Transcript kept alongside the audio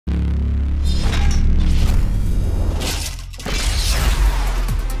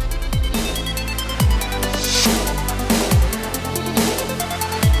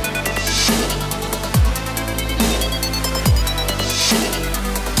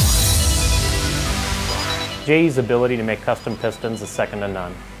JE's ability to make custom pistons is second to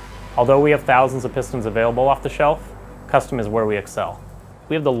none. Although we have thousands of pistons available off the shelf, custom is where we excel.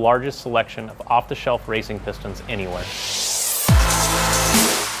 We have the largest selection of off-the-shelf racing pistons anywhere.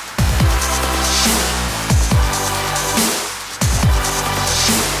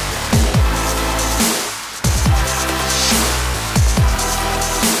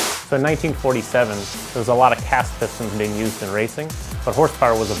 So in 1947, there was a lot of cast pistons being used in racing, but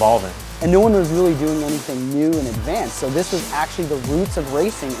horsepower was evolving. And no one was really doing anything new and advanced, so this was actually the roots of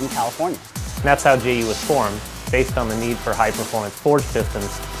racing in California. And that's how JE was formed, based on the need for high-performance forged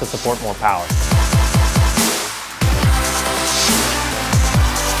pistons to support more power.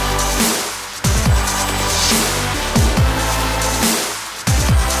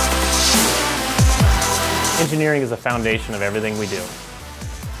 Engineering is the foundation of everything we do.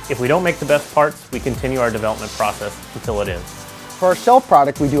 If we don't make the best parts, we continue our development process until it is. For our shelf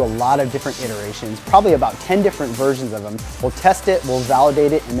product, we do a lot of different iterations, probably about 10 different versions of them. We'll test it, we'll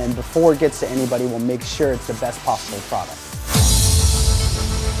validate it, and then before it gets to anybody, we'll make sure it's the best possible product.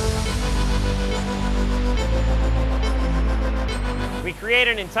 We create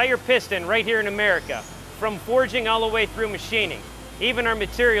an entire piston right here in America, from forging all the way through machining. Even our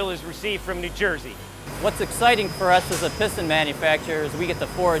material is received from New Jersey. What's exciting for us as a piston manufacturer is we get to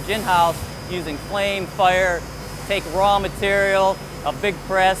forge in-house using flame, fire, take raw material, a big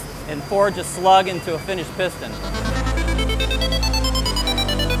press, and forge a slug into a finished piston.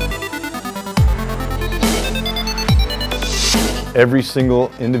 Every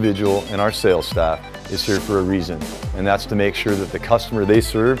single individual in our sales staff is here for a reason, and that's to make sure that the customer they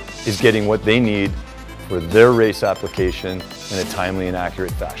serve is getting what they need for their race application in a timely and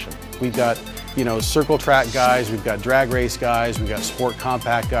accurate fashion. We've got, circle track guys, we've got drag race guys, we've got sport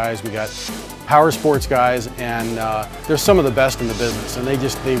compact guys, we got power sports guys, and they're some of the best in the business, and they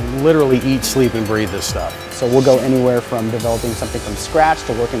literally eat, sleep, and breathe this stuff. So we'll go anywhere from developing something from scratch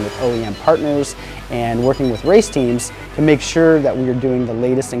to working with OEM partners and working with race teams to make sure that we are doing the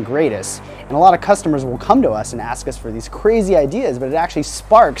latest and greatest. And a lot of customers will come to us and ask us for these crazy ideas, but it actually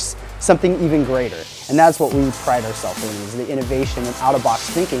sparks something even greater. And that's what we pride ourselves in, is the innovation and out-of-box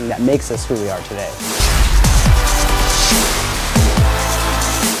thinking that makes us who we are today.